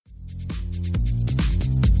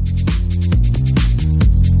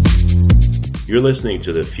You're listening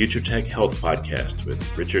to the Future Tech Health Podcast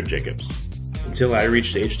with Richard Jacobs. Until I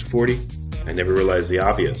reached age 40, I never realized the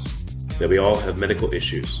obvious, that we all have medical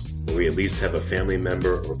issues, or we at least have a family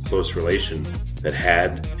member or close relation that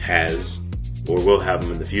had, has, or will have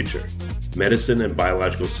them in the future. Medicine and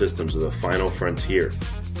biological systems are the final frontier.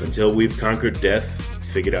 Until we've conquered death,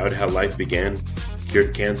 figured out how life began,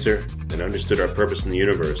 cured cancer, and understood our purpose in the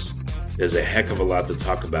universe, there's a heck of a lot to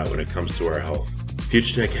talk about when it comes to our health.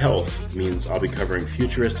 Future Tech Health means I'll be covering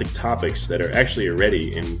futuristic topics that are actually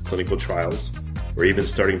already in clinical trials, or even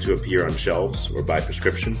starting to appear on shelves or by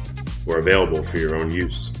prescription, or available for your own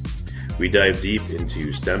use. We dive deep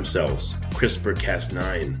into stem cells,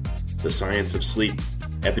 CRISPR-Cas9, the science of sleep,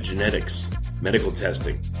 epigenetics, medical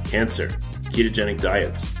testing, cancer, ketogenic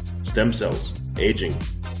diets, stem cells, aging,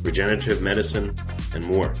 regenerative medicine, and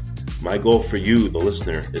more. My goal for you, the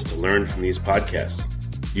listener, is to learn from these podcasts.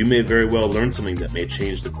 You may very well learn something that may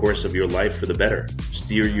change the course of your life for the better,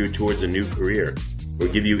 steer you towards a new career, or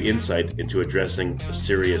give you insight into addressing a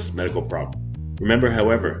serious medical problem. Remember,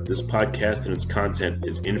 however, this podcast and its content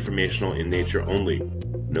is informational in nature only.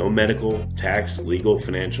 No medical, tax, legal,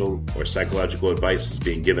 financial, or psychological advice is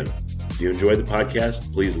being given. If you enjoy the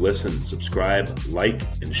podcast, please listen, subscribe, like,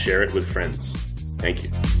 and share it with friends. Thank you.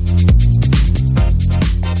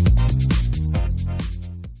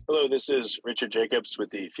 Hello, this is Richard Jacobs with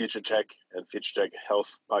the Future Tech and Future Tech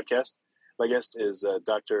Health podcast. My guest is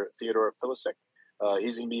Dr. Theodore Pilisek.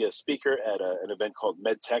 He's going to be a speaker at an event called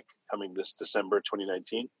MedTech coming this December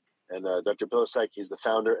 2019. And Dr. Pilisek, he's the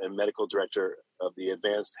founder and medical director of the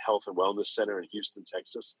Advanced Health and Wellness Center in Houston,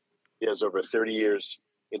 Texas. He has over 30 years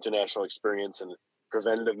international experience in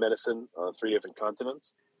preventative medicine on 3 different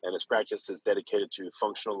continents, and his practice is dedicated to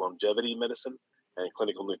functional longevity medicine and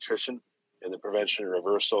clinical nutrition, and the prevention and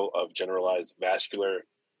reversal of generalized vascular,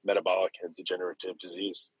 metabolic, and degenerative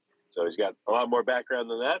disease. So he's got a lot more background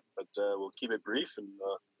than that, but we'll keep it brief. And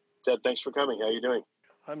Ted, thanks for coming. How are you doing?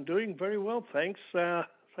 I'm doing very well, thanks.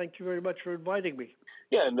 Thank you very much for inviting me.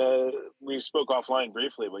 Yeah, and we spoke offline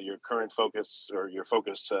briefly, but your current focus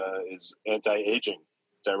is anti-aging.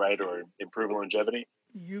 Is that right? Or improve longevity?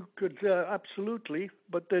 You could, absolutely,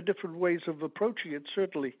 but there are different ways of approaching it,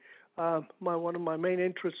 certainly. One of my main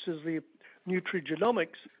interests is the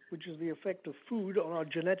nutrigenomics, which is the effect of food on our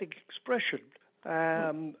genetic expression.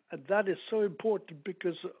 And that is so important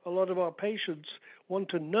because a lot of our patients want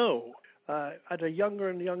to know at a younger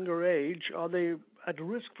and younger age, are they at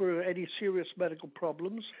risk for any serious medical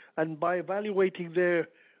problems? And by evaluating their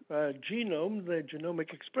genome, their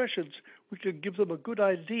genomic expressions, we can give them a good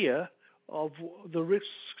idea of the risks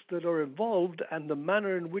that are involved and the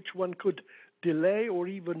manner in which one could delay or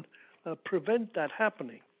even prevent that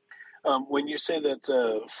happening. When you say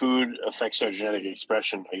that food affects our genetic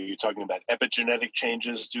expression, are you talking about epigenetic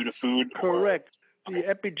changes due to food? Correct. The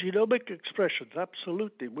epigenomic expressions,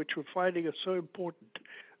 absolutely, which we're finding are so important.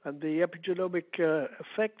 And the epigenomic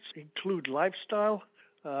effects include lifestyle,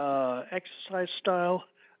 exercise style,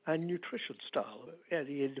 and nutrition style of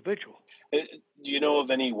the individual. Do you know of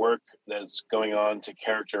any work that's going on to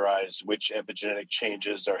characterize which epigenetic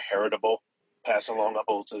changes are heritable, pass along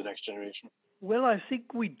to the next generation? Well, I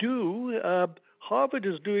think we do. Harvard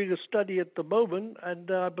is doing a study at the moment,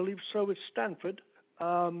 and I believe so is Stanford.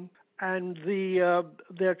 And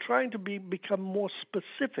they're trying to become more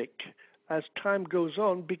specific as time goes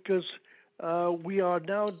on because we are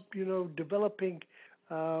now, developing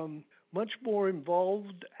much more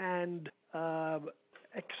involved and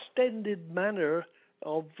extended manner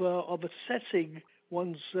of assessing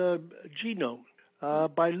one's genome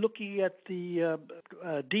by looking at the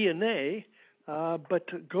DNA.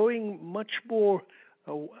 But going much more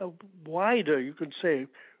wider, you can say,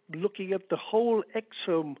 looking at the whole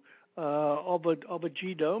exome of a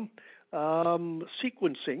genome,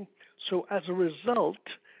 sequencing. So as a result,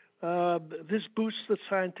 this boosts the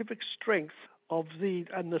scientific strength of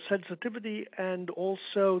and the sensitivity and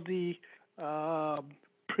also the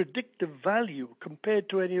predictive value compared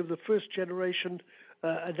to any of the first generation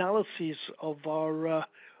analyses of our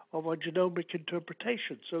genomic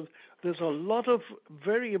interpretation. So there's a lot of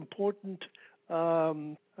very important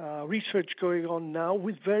research going on now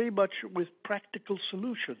with practical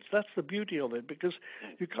solutions. That's the beauty of it, because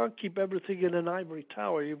you can't keep everything in an ivory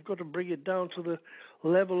tower. You've got to bring it down to the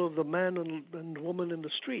level of the man and woman in the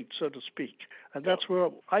street, so to speak. And that's where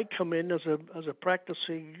I come in as a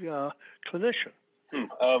practicing clinician.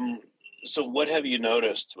 So what have you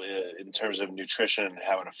noticed in terms of nutrition and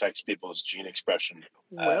how it affects people's gene expression?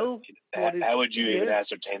 Well, how would you even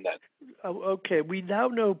ascertain that? Okay, we now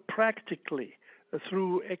know practically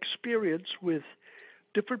through experience with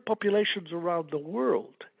different populations around the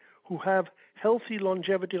world who have healthy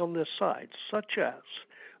longevity on their side, such as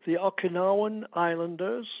the Okinawan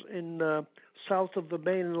Islanders in south of the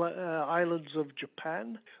main islands of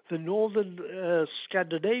Japan, the northern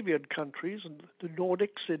Scandinavian countries, the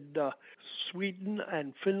Nordics in Sweden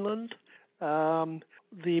and Finland,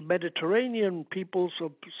 the Mediterranean peoples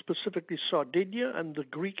of specifically Sardinia and the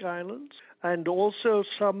Greek islands, and also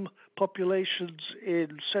some populations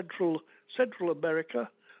in Central America,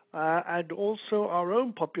 and also our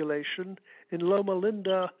own population in Loma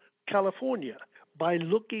Linda, California, by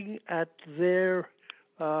looking at their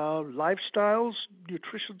lifestyles,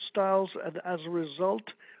 nutrition styles, and as a result,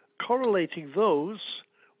 correlating those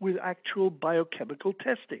with actual biochemical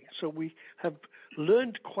testing. So we have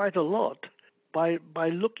learned quite a lot by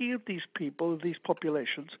looking at these people, these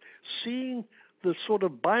populations, seeing the sort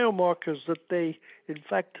of biomarkers that they, in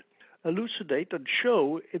fact, elucidate and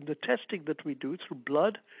show in the testing that we do through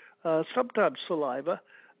blood, sometimes saliva,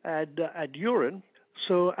 and urine.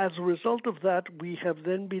 So as a result of that, we have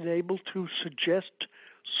then been able to suggest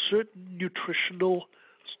certain nutritional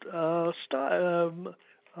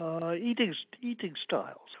eating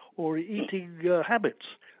styles or eating habits.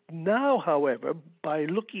 Now, however, by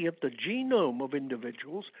looking at the genome of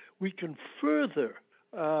individuals, we can further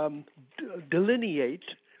delineate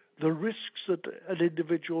the risks that an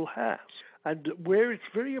individual has. And where it's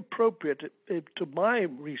very appropriate to my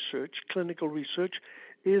research, clinical research,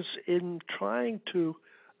 is in trying to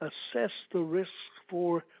assess the risks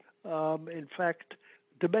for, in fact,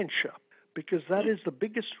 dementia, because that is the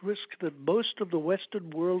biggest risk that most of the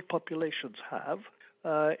Western world populations have,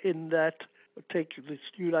 in that, take the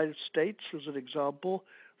United States as an example,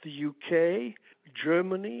 the UK,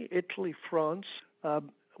 Germany, Italy, France.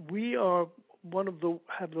 We are one of the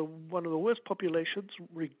worst populations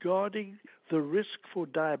regarding the risk for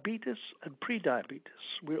diabetes and prediabetes.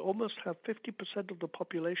 We almost have 50% of the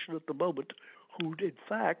population at the moment who, in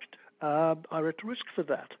fact, are at risk for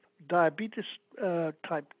that. Diabetes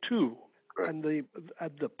type 2, and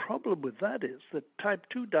the problem with that is that type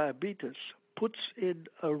 2 diabetes puts in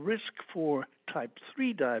a risk for type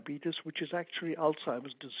 3 diabetes, which is actually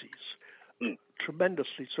Alzheimer's disease.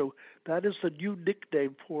 Tremendously. So that is the new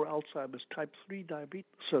nickname for Alzheimer's, type 3 diabetes.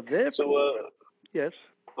 So therefore, yes.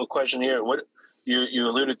 A question here: what you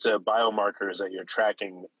alluded to biomarkers that you're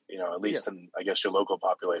tracking, at least in, I guess, your local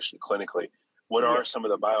population clinically. What are some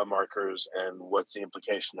of the biomarkers, and what's the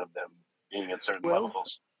implication of them being at certain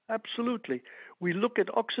levels? Absolutely. We look at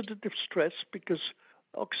oxidative stress because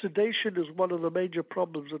oxidation is one of the major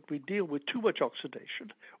problems that we deal with. Too much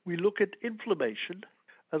oxidation. We look at inflammation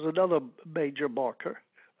as another major marker.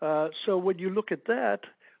 So when you look at that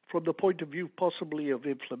from the point of view possibly of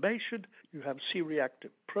inflammation, you have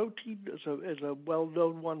C-reactive protein as a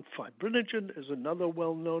well-known one. Fibrinogen is another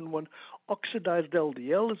well-known one. Oxidized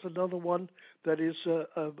LDL is another one that is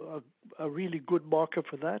a really good marker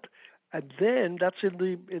for that. And then that's in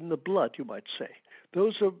the blood, you might say.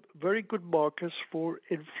 Those are very good markers for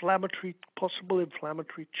possible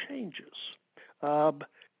inflammatory changes.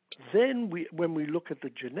 Then when we look at the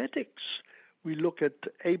genetics, we look at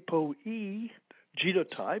ApoE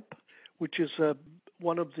genotype, which is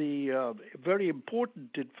one of the very important,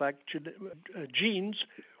 in fact, genes,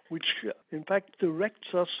 which in fact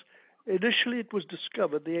directs us. Initially, it was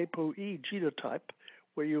discovered, the ApoE genotype,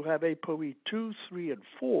 where you have ApoE 2, 3, and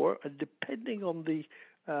 4, and depending on the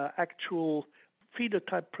actual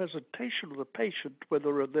phenotype presentation of the patient,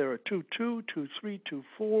 whether there are 2, 2, 2, 3, 2,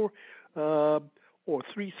 4, or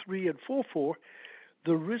 3, 3, and 4, 4,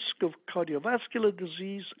 the risk of cardiovascular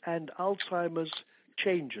disease and Alzheimer's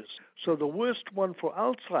changes. So the worst one for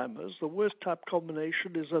Alzheimer's, the worst type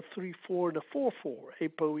combination is a 3, 4, and a 4, 4,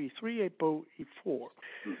 ApoE3,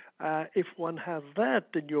 ApoE4. If one has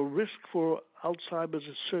that, then your risk for Alzheimer's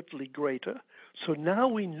is certainly greater. So now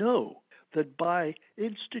we know that by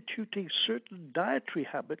instituting certain dietary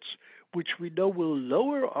habits, which we know will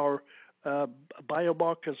lower our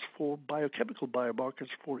biochemical biomarkers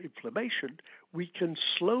for inflammation, we can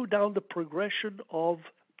slow down the progression of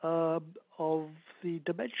the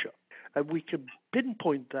dementia. And we can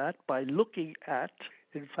pinpoint that by looking at,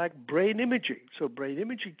 in fact, brain imaging. So brain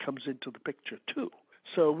imaging comes into the picture too.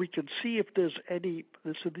 So we can see if there's any,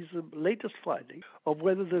 so these are the latest findings, of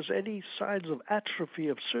whether there's any signs of atrophy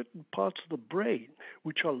of certain parts of the brain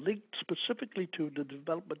which are linked specifically to the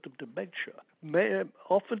development of dementia.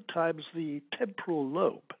 Oftentimes the temporal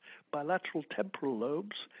lobe, bilateral temporal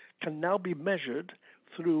lobes, can now be measured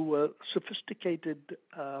through sophisticated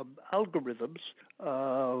algorithms,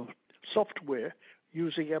 software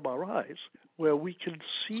using MRIs, where we can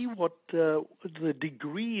see what the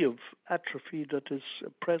degree of atrophy that is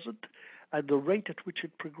present and the rate at which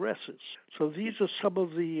it progresses. So these are some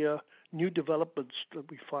of the new developments that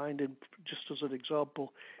we find, in, just as an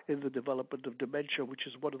example, in the development of dementia, which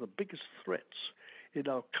is one of the biggest threats in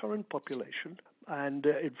our current population. And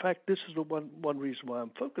in fact, this is the one reason why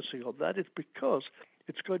I'm focusing on that. It's because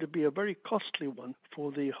it's going to be a very costly one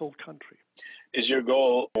for the whole country. Is your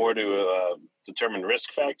goal more to determine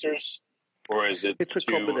risk factors, or is it It's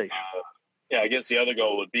a combination. I guess the other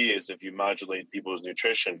goal would be is if you modulate people's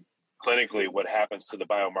nutrition, clinically, what happens to the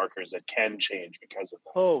biomarkers that can change because of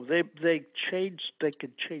that? Oh, they change. They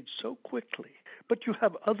can change so quickly. But you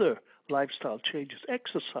have other lifestyle changes.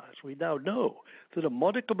 Exercise. We now know that a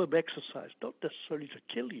modicum of exercise, not necessarily to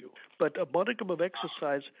kill you, but a modicum of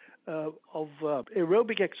exercise, of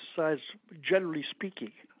aerobic exercise, generally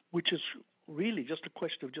speaking, which is really just a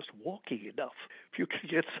question of just walking enough. If you can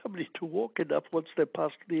get somebody to walk enough once they're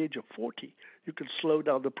past the age of 40, you can slow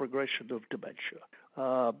down the progression of dementia.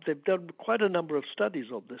 They've done quite a number of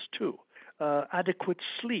studies on this too. Adequate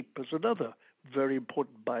sleep is another very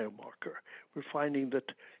important biomarker. We're finding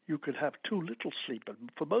that you could have too little sleep,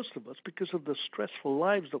 and for most of us, because of the stressful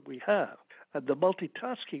lives that we have and the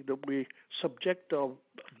multitasking that we subject our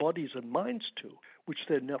bodies and minds to, which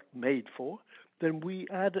they're not made for, then we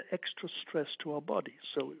add extra stress to our bodies.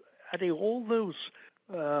 So adding all those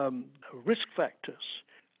risk factors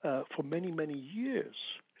for many, many years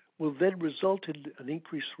will then result in an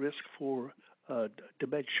increased risk for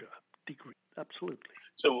dementia degree. Absolutely.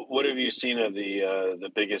 So what have you seen of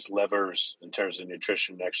the biggest levers in terms of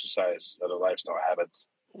nutrition, exercise, other lifestyle habits?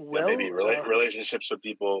 Well, maybe relationships with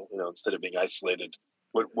people, instead of being isolated.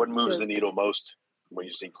 What moves the needle most from what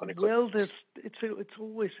you've seen clinically? Well,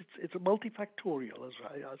 it's multifactorial,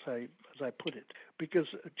 as I put it, because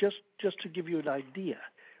just to give you an idea,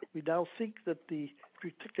 we now think that if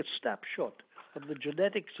you take a snapshot of the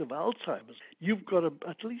genetics of Alzheimer's, you've got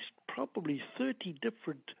at least probably 30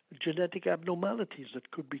 different genetic abnormalities that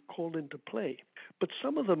could be called into play. But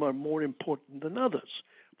some of them are more important than others.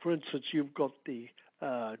 For instance, you've got the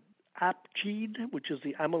AP gene, which is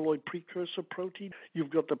the amyloid precursor protein.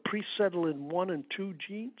 You've got the presenilin 1 and 2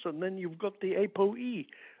 genes, and then you've got the ApoE,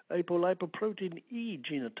 apolipoprotein E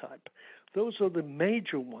genotype. Those are the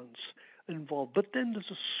major ones involved. But then there's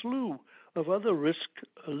a slew of other risk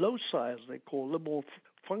loci, as they call them, or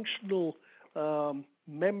functional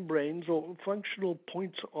membranes or functional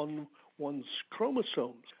points on one's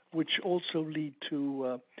chromosomes, which also lead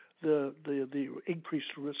to the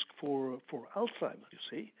increased risk for Alzheimer's, you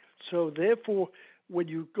see. So therefore, when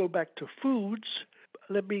you go back to foods,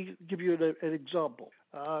 let me give you an example.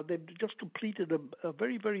 They've just completed a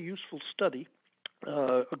very, very useful study,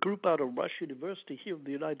 a group out of Rush University here in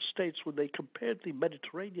the United States, where they compared the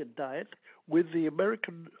Mediterranean diet with the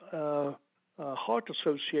American Heart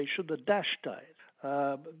Association, the DASH diet.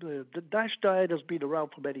 The DASH diet has been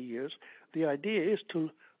around for many years. The idea is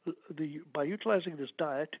by utilizing this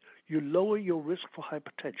diet, you lower your risk for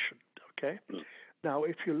hypertension, okay? Now,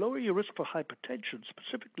 if you lower your risk for hypertension,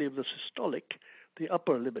 specifically of the systolic, the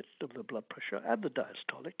upper limit of the blood pressure, and the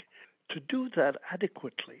diastolic, to do that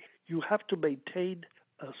adequately, you have to maintain,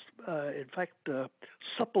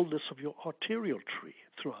 suppleness of your arterial tree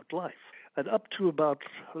throughout life. And up to about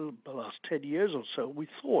the last 10 years or so, we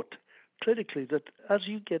thought clinically that as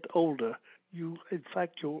you get older, your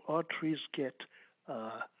arteries get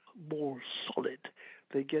more solid.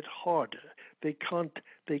 They get harder. They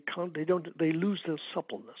lose their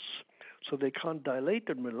suppleness. So they can't dilate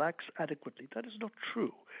and relax adequately. That is not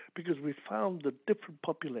true, because we found that different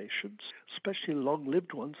populations, especially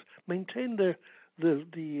long-lived ones, maintain the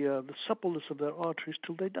suppleness of their arteries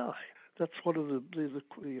till they die. That's one of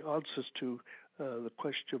the answers to the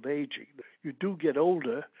question of aging. You do get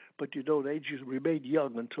older, but you don't age. You remain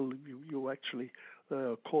young until you actually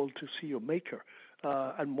called to see your maker.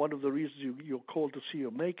 And one of the reasons you're called to see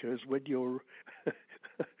your maker is when your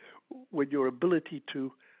ability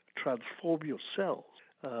to transform your cells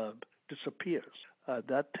disappears.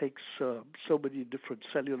 That takes so many different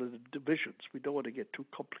cellular divisions. We don't want to get too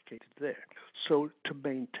complicated there. So to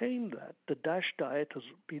maintain that, the DASH diet has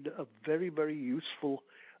been a very, very useful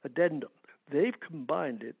addendum. They've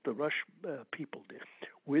combined it, the Rush people did,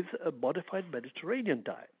 with a modified Mediterranean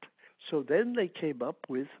diet. So then they came up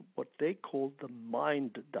with what they called the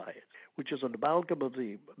MIND diet, which is an amalgam of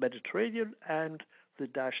the Mediterranean and the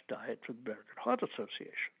DASH diet from the American Heart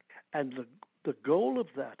Association. And the goal of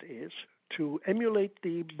that is to emulate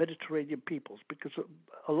the Mediterranean peoples, because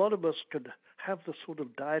a lot of us can have the sort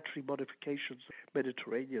of dietary modifications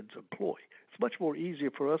Mediterraneans employ. It's much more easier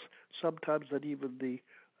for us sometimes than even the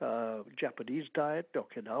Japanese diet,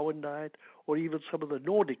 Okinawan diet, or even some of the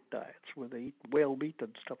Nordic diets where they eat whale meat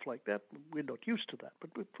and stuff like that. We're not used to that, but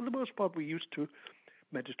for the most part, we're used to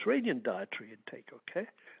Mediterranean dietary intake, okay?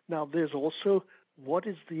 Now, there's also what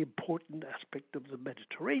is the important aspect of the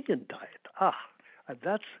Mediterranean diet? And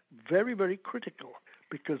that's very, very critical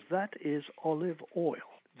because that is olive oil.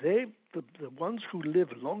 The ones who live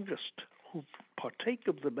longest, who partake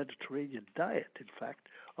of the Mediterranean diet, in fact,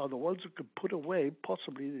 are the ones who can put away,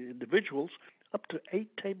 possibly the individuals, up to 8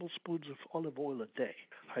 tablespoons of olive oil a day.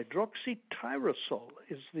 Hydroxytyrosol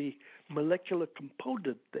is the molecular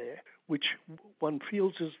component there, which one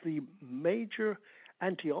feels is the major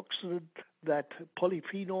antioxidant, that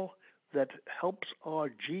polyphenol that helps our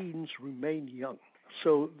genes remain young.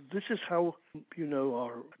 So this is how,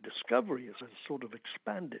 our discovery is sort of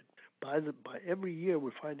expanded. By every year,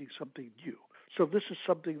 we're finding something new. So this is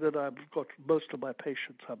something that I've got most of my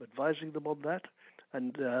patients. I'm advising them on that,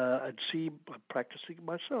 and see, I'm practicing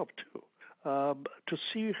myself too, to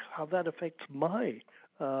see how that affects my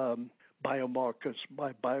biomarkers,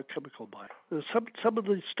 my biochemical bio. Some of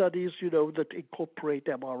the studies, that incorporate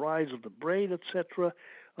MRIs of the brain, etc.,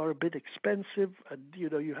 are a bit expensive, and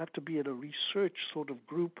you have to be in a research sort of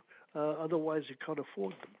group, otherwise you can't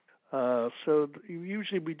afford them. So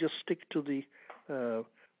usually we just stick to the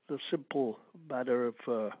simple matter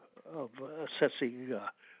of assessing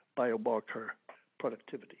biomarker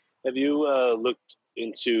productivity. Have you looked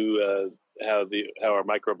into how our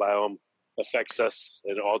microbiome affects us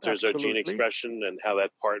and alters Absolutely. our gene expression, and how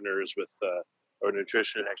that partners with our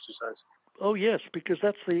nutrition and exercise? Oh, yes, because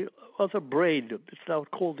that's the other brain. It's now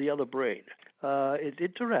called the other brain. It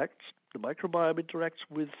interacts, the microbiome interacts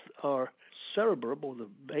with our cerebrum, or the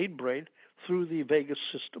main brain, through the vagus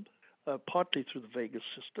system, partly through the vagus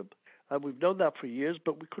system. We've known that for years,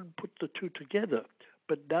 but we couldn't put the two together.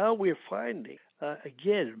 But now we're finding,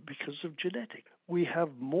 again, because of genetics, we have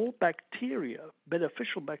more bacteria,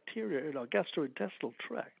 beneficial bacteria in our gastrointestinal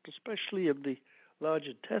tract, especially in the large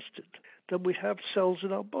intestine, than we have cells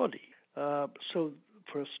in our body. So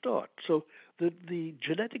for a start, the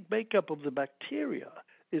genetic makeup of the bacteria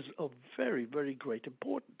is of very, very great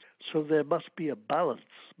importance. So there must be a balance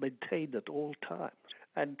maintained at all times.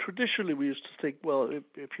 And traditionally, we used to think, well,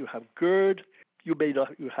 if you have GERD, you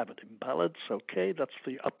have an imbalance. Okay, that's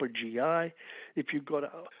the upper GI. If you've got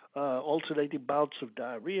alternating bouts of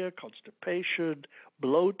diarrhea, constipation,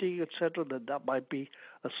 bloating, etc., then that might be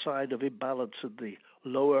a sign of imbalance in the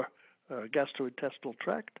lower gastrointestinal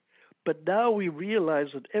tract. But now we realize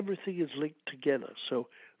that everything is linked together. So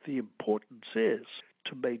the importance is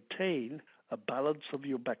to maintain a balance of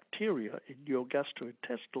your bacteria in your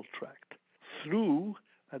gastrointestinal tract through,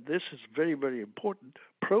 and this is very, very important,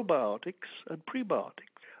 probiotics and prebiotics.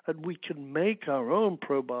 And we can make our own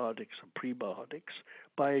probiotics and prebiotics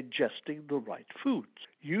by ingesting the right foods.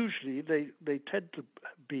 Usually they tend to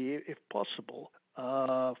be, if possible,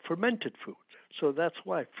 fermented foods. So that's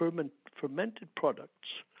why fermented products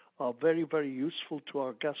are very, very useful to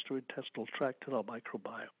our gastrointestinal tract and our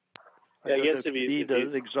microbiome. Yeah, I guess if you need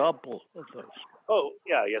an example of those. Oh,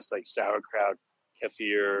 yeah, I guess like sauerkraut,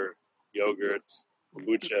 kefir, yogurt,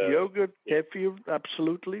 kombucha. Yogurt, kefir,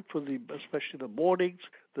 absolutely, especially the mornings,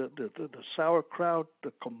 the sauerkraut,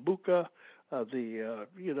 the kombucha, the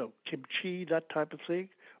kimchi, that type of thing,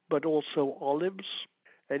 but also olives,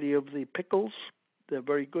 any of the pickles. They're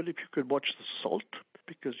very good if you can watch the salt,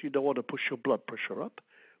 because you don't want to push your blood pressure up.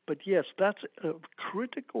 But yes, that's a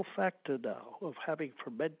critical factor now of having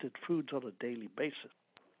fermented foods on a daily basis.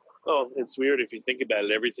 Well, it's weird if you think about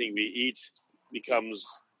it. Everything we eat becomes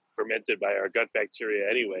fermented by our gut bacteria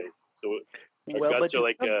anyway. So our guts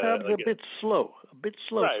are sometimes a bit slow.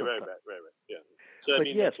 Right. Yeah. So but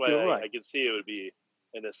yes, that's why right. I can see it would be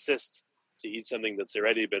an assist to eat something that's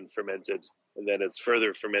already been fermented, and then it's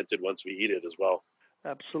further fermented once we eat it as well.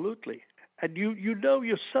 Absolutely. And you know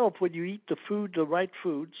yourself when you eat the right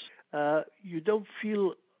foods, you don't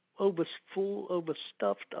feel overfull,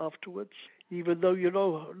 overstuffed afterwards, even though you're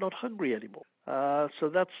not hungry anymore. So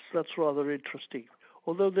that's rather interesting.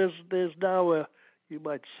 Although there's now you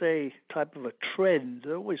might say, type of a trend.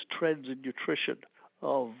 There are always trends in nutrition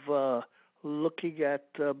of looking at,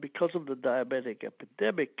 because of the diabetic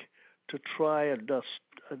epidemic, to try and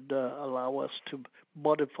allow us to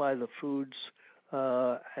modify the foods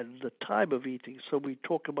and the time of eating. So we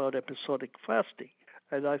talk about episodic fasting.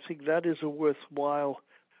 And I think that is a worthwhile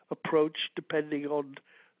approach depending on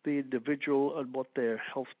the individual and what their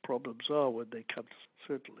health problems are when they come,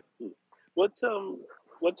 certainly. What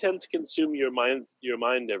tends to consume your mind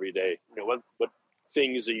every day? What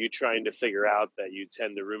things are you trying to figure out that you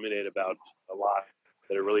tend to ruminate about a lot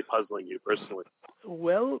that are really puzzling you personally?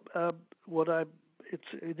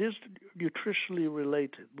 It is nutritionally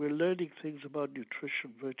related. We're learning things about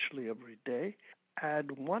nutrition virtually every day,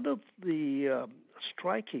 and one of the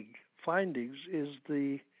striking findings is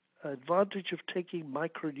the advantage of taking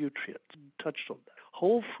micronutrients. Touched on that.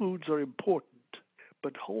 Whole foods are important,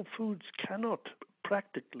 but whole foods cannot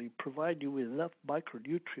practically provide you with enough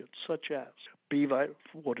micronutrients such as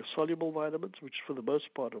water-soluble vitamins, which for the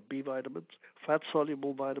most part are B vitamins.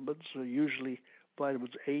 Fat-soluble vitamins are usually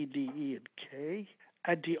vitamins A, D, E, and K.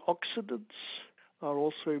 Antioxidants are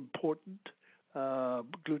also important,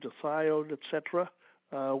 glutathione, etc.,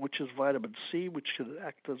 which is vitamin C, which can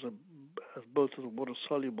act as both as a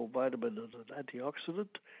water-soluble vitamin and an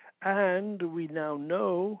antioxidant. And we now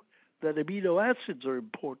know that amino acids are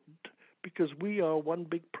important because we are one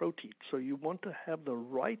big protein. So you want to have the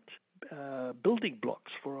right building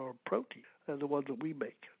blocks for our protein, the ones that we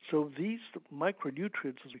make. So these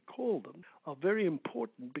micronutrients, as we call them, are very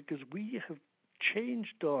important because we have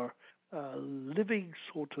changed our living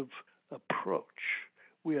sort of approach.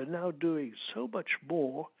 We are now doing so much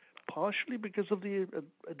more, partially because of the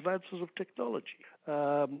advances of technology,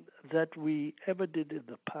 that we ever did in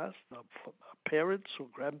the past, our parents or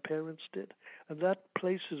grandparents did, and that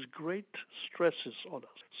places great stresses on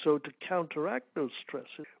us. So to counteract those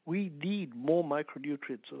stresses, we need more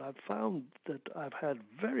micronutrients, and I've found that I've had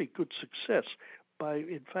very good success by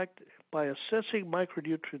assessing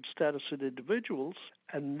micronutrient status in individuals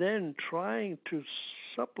and then trying to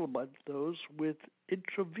supplement those with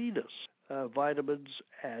intravenous vitamins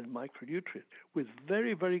and micronutrients with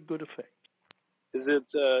very, very good effect. Is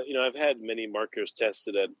it, I've had many markers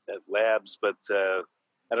tested at labs, but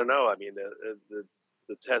I don't know. I mean,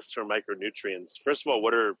 the tests for micronutrients, first of all,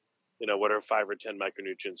 what are 5 or 10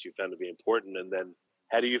 micronutrients you found to be important? And then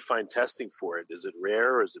how do you find testing for it? Is it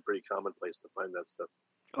rare or is it pretty commonplace to find that stuff?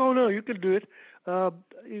 Oh, no, you can do it.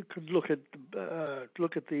 You could look at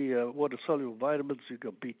the water-soluble vitamins. You've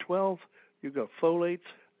got B12, you've got folate,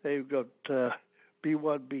 you've got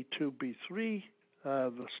B1, B2, B3,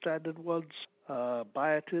 the standard ones,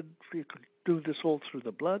 biotin. You could do this all through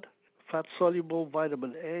the blood. Fat-soluble,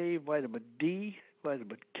 vitamin A, vitamin D,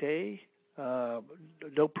 vitamin K,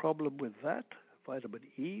 no problem with that. Vitamin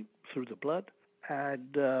E through the blood.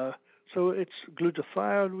 And so it's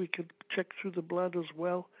glutathione we can check through the blood as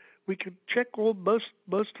well. We can check most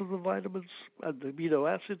of the vitamins and the amino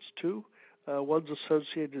acids too. Ones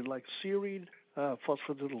associated like serine,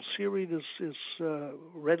 phosphatidylserine is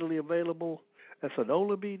readily available,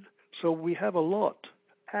 ethanolamine. So we have a lot.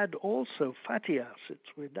 And also fatty acids.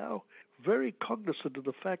 We're now very cognizant of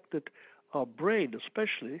the fact that our brain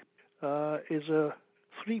especially is a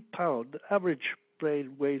 3-pound, average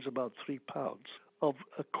brain weighs about 3 pounds of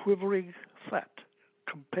a quivering fat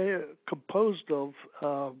composed of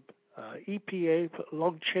EPA,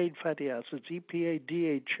 long-chain fatty acids, EPA,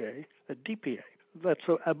 DHA, and DPA. That's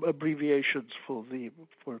abbreviations for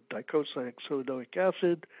docosahexaenoic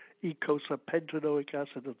acid, eicosapentaenoic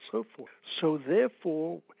acid, and so forth. So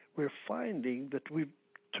therefore, we're finding that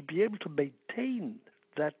to be able to maintain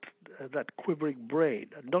that quivering brain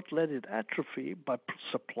and not let it atrophy by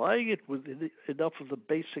supplying it with enough of the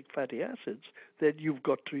basic fatty acids, then you've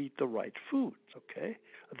got to eat the right foods, okay?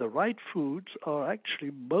 The right foods are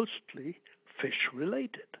actually mostly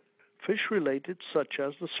fish-related. Fish-related such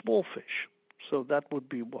as the small fish. So that would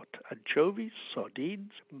be what? Anchovies,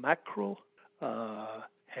 sardines, mackerel,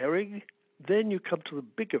 herring. Then you come to the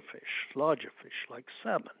bigger fish, larger fish like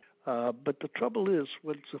salmon. But the trouble is,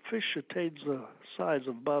 when the fish attains a size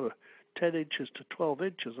of about 10 inches to 12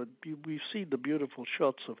 inches, and we've seen the beautiful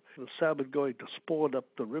shots of the salmon going to spawn up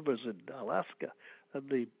the rivers in Alaska, and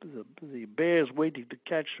the bears waiting to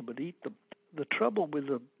catch them and eat them. The trouble with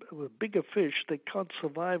bigger fish, they can't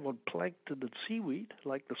survive on plankton and seaweed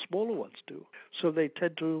like the smaller ones do, so they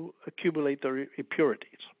tend to accumulate their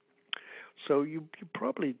impurities. So you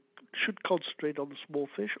probably should concentrate on the small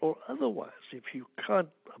fish, or otherwise, if you can't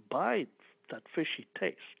abide that fishy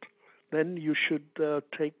taste, then you should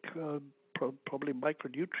take probably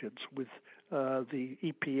micronutrients with the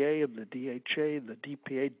EPA and the DHA and the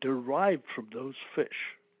DPA derived from those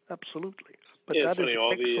fish. Absolutely. But that is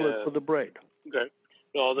excellent for the brain. Okay.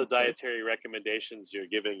 All the dietary recommendations you're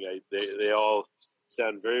giving, they all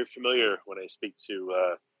sound very familiar when I speak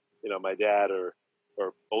to my dad or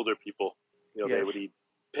older people. Yes. They would eat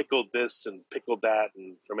pickled this and pickled that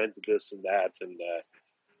and fermented this and that and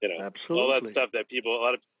Absolutely. all that stuff that a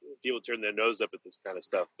lot of people turn their nose up at this kind of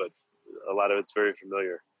stuff, but a lot of it's very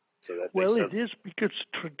familiar. So that makes sense. It is because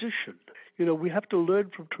tradition. We have to learn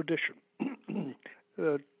from tradition.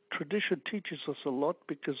 Tradition teaches us a lot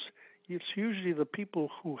because it's usually the people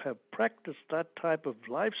who have practiced that type of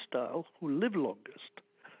lifestyle who live longest.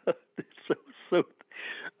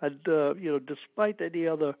 Despite any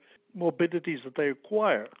other morbidities that they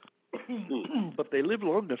acquire, but they live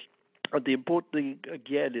longest. And the important thing,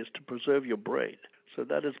 again, is to preserve your brain. So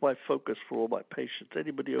that is my focus for all my patients.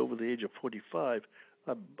 Anybody over the age of 45,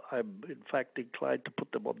 I'm in fact inclined to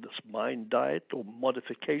put them on this mind diet or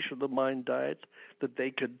modification of the mind diet that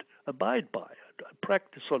they could abide by and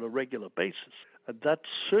practice on a regular basis. And that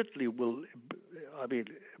certainly will,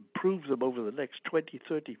 improve them over the next 20,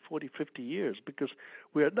 30, 40, 50 years, because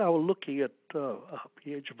we are now looking at the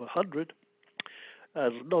age of 100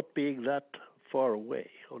 as not being that far away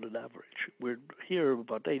on an average. We're here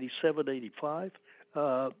about 87, 85,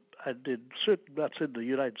 and that's in the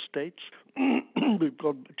United States. We've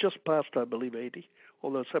gone just past, I believe, 80,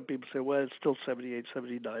 although some people say, well, it's still 78,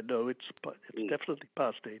 79. No, it's definitely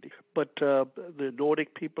past 80. But the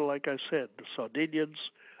Nordic people, like I said, the Sardinians,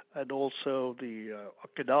 and also the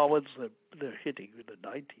Okinawans, they're hitting in the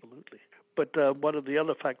 90s, absolutely. But one of the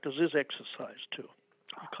other factors is exercise, too.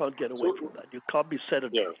 You can't get away from that. You can't be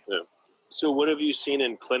sedentary. Yeah. So what have you seen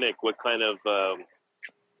in clinic? What kind of,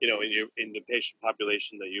 in the patient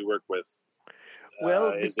population that you work with?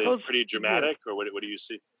 Well, is it pretty dramatic, or what do you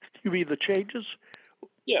see? You mean the changes?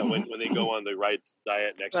 Yeah, when they go on the right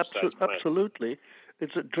diet and exercise plan. Absolutely.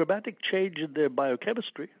 It's a dramatic change in their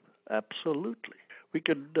biochemistry. Absolutely. We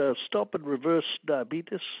can stop and reverse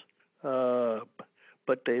diabetes, but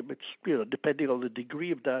it's depending on the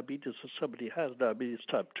degree of diabetes that somebody has, diabetes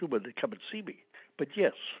type 2, when they come and see me. But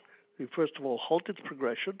yes, we first of all halt its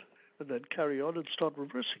progression and then carry on and start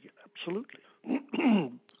reversing it. Absolutely.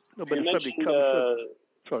 You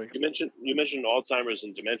mentioned Alzheimer's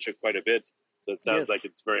and dementia quite a bit, so it sounds like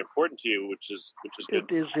it's very important to you, which is good.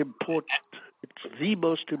 It is important. It's the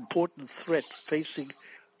most important threat facing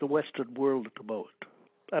the Western world at the moment.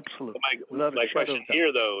 Absolutely. My question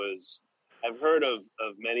here, though, is I've heard of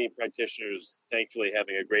many practitioners, thankfully,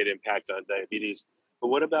 having a great impact on diabetes. But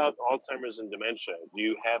what about Alzheimer's and dementia? Do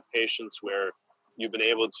you have patients where you've been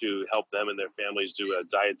able to help them and their families do a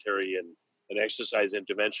dietary and an exercise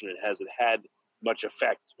intervention, and has it had much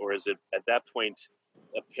effect, or is it at that point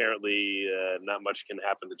apparently not much can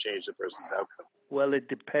happen to change the person's outcome? Well, it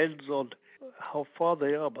depends on how far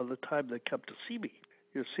they are by the time they come to see me.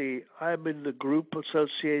 You see, I'm in the group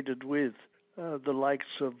associated with the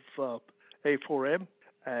likes of A4M,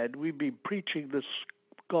 and we've been preaching this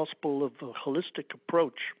gospel of a holistic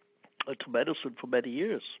approach to medicine for many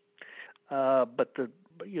years. But the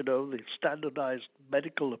standardized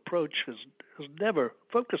medical approach has never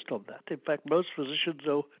focused on that. In fact, most physicians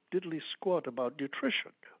know diddly squat about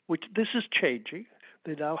nutrition, which this is changing.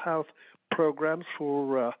 They now have programs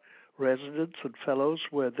for residents and fellows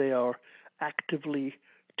where they are actively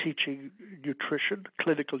teaching nutrition,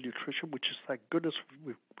 clinical nutrition, which is, thank goodness,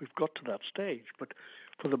 we've got to that stage. But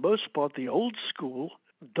for the most part, the old school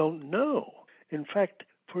don't know. In fact,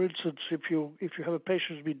 for instance, if you have a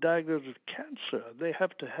patient who's been diagnosed with cancer, they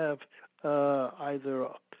have to have either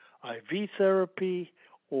IV therapy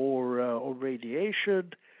or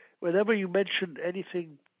radiation. Whenever you mention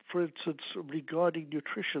anything, for instance, regarding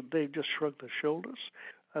nutrition, they just shrug their shoulders.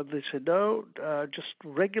 And they say, no, just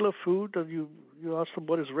regular food. And you ask them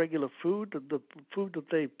what is regular food, and the food that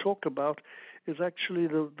they talk about is actually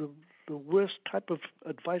the worst type of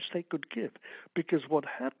advice they could give. Because what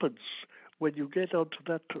happens when you get onto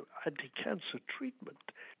that anti-cancer treatment,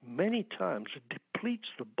 many times it depletes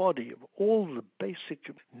the body of all the basic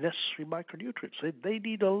necessary micronutrients. They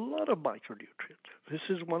need a lot of micronutrients. This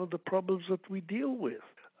is one of the problems that we deal with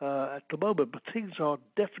at the moment, but things are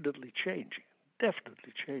definitely changing.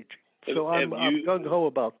 So I'm gung-ho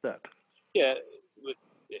about that. Yeah.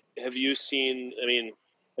 Have you seen,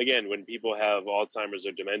 again, when people have Alzheimer's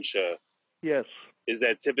or dementia, yes, is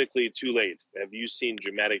that typically too late? Have you seen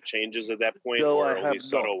dramatic changes at that point, no, or only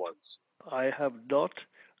subtle ones? I have not.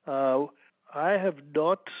 Well,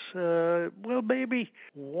 maybe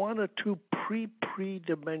one or two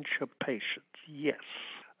pre-dementia patients, yes.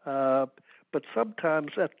 But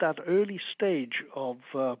sometimes at that early stage of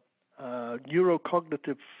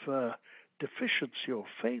neurocognitive deficiency or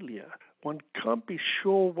failure, one can't be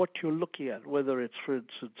sure what you're looking at, whether it's, for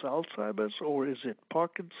instance, Alzheimer's, or is it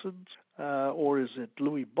Parkinson's, or is it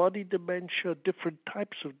Lewy body dementia, different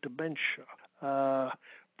types of dementia.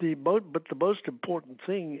 But the most important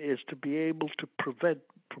thing is to be able to prevent,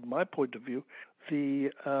 from my point of view,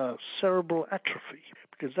 the cerebral atrophy,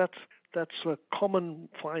 because that's a common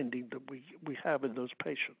finding that we have in those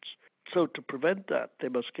patients. So to prevent that, they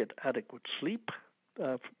must get adequate sleep,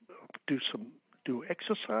 do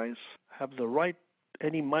exercise, have the right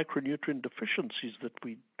any micronutrient deficiencies that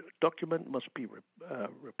we document must be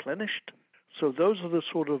replenished. So those are the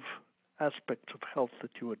sort of aspects of health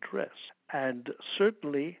that you address. And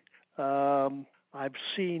certainly, I've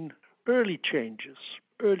seen early changes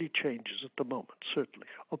at the moment, certainly,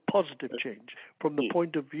 a positive change. From the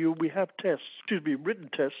point of view, we have written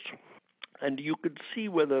tests, and you can see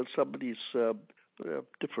whether somebody's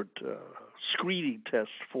different screening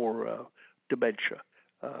tests for dementia.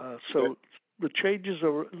 So the changes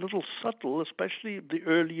are a little subtle, especially the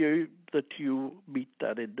earlier that you meet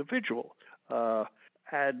that individual.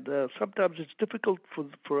 And sometimes it's difficult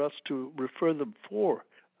for us to refer them for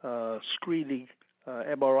screening,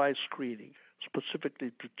 MRI screening,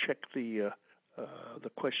 specifically to check the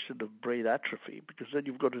question of brain atrophy, because then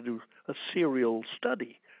you've got to do a serial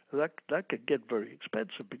study. That can get very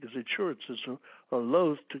expensive because insurances are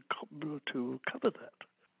loath to cover that.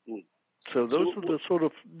 So those are the sort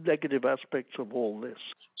of negative aspects of all this.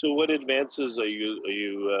 So what advances are you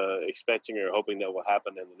expecting or hoping that will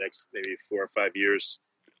happen in the next maybe 4 or 5 years?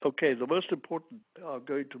 Okay, the most important is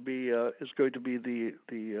going to be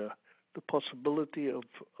the possibility of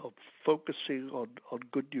focusing on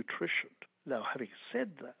good nutrition. Now, having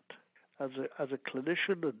said that, as a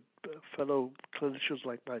clinician and fellow clinicians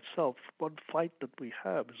like myself, one fight that we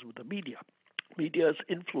have is with the media. Media is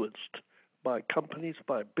influenced by companies,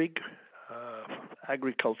 by big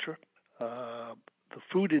agriculture, the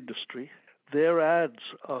food industry. Their ads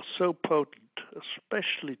are so potent,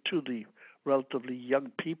 especially to the relatively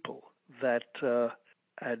young people, that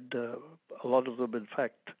and a lot of them, in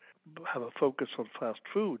fact, have a focus on fast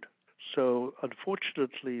food. So,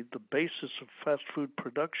 unfortunately, the basis of fast food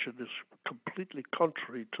production is completely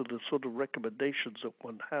contrary to the sort of recommendations that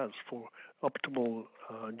one has for optimal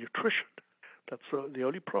nutrition. That's the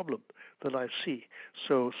only problem that I see.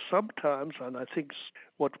 So sometimes, and I think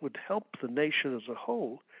what would help the nation as a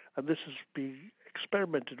whole, and this is being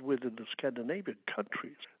experimented with in the Scandinavian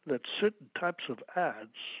countries, that certain types of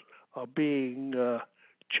ads are being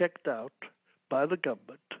checked out by the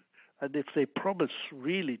government, and if they promise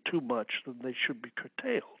really too much, then they should be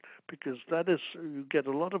curtailed, because that is, you get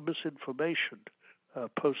a lot of misinformation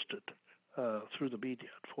posted through the media,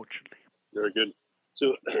 unfortunately. Very good.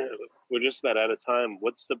 So we're just about out of time.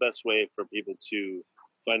 What's the best way for people to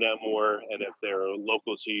find out more, and if they're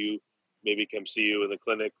local to you, maybe come see you in the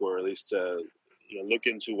clinic, or at least look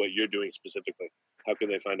into what you're doing specifically? How can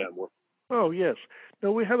they find out more? Oh, yes.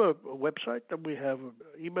 No, we have a website, and we have an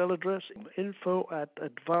email address,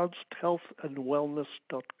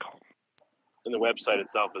 info@advancedhealthandwellness.com. And the website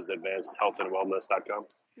itself is advancedhealthandwellness.com?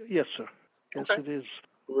 Yes, sir. Yes, okay. It is.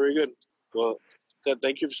 Very good. Well, Ted,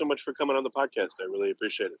 thank you so much for coming on the podcast. I really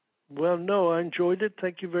appreciate it. Well, no, I enjoyed it.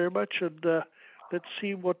 Thank you very much. And let's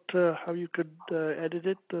see how you could edit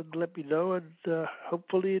it, and let me know. And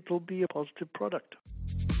hopefully it will be a positive product.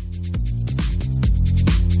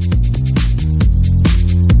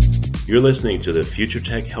 You're listening to the Future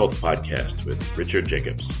Tech Health Podcast with Richard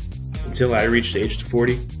Jacobs. Until I reached age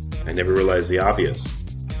 40, I never realized the obvious,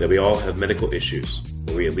 that we all have medical issues,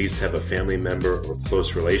 or we at least have a family member or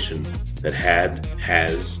close relation that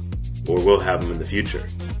has, or will have them in the future.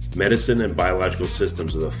 Medicine and biological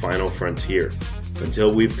systems are the final frontier.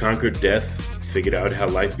 Until we've conquered death, figured out how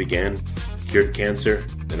life began, cured cancer,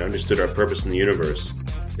 and understood our purpose in the universe,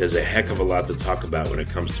 there's a heck of a lot to talk about when it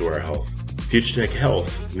comes to our health. Future Tech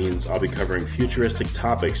Health means I'll be covering futuristic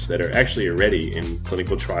topics that are actually already in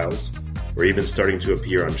clinical trials, or even starting to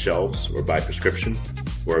appear on shelves or by prescription,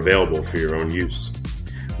 or available for your own use.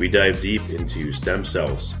 We dive deep into stem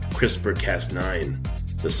cells, CRISPR-Cas9,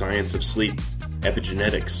 the science of sleep,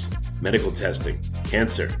 epigenetics, medical testing,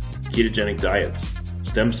 cancer, ketogenic diets,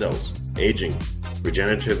 stem cells, aging,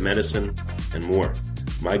 regenerative medicine, and more.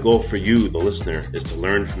 My goal for you, the listener, is to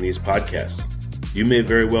learn from these podcasts. You may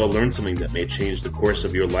very well learn something that may change the course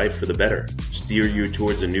of your life for the better, steer you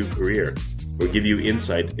towards a new career, or give you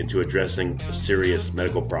insight into addressing a serious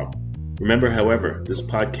medical problem. Remember, however, this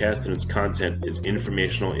podcast and its content is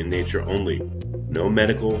informational in nature only. No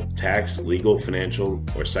medical, tax, legal, financial,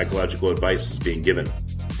 or psychological advice is being given.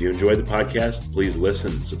 If you enjoy the podcast, please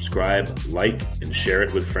listen, subscribe, like, and share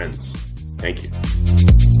it with friends. Thank you.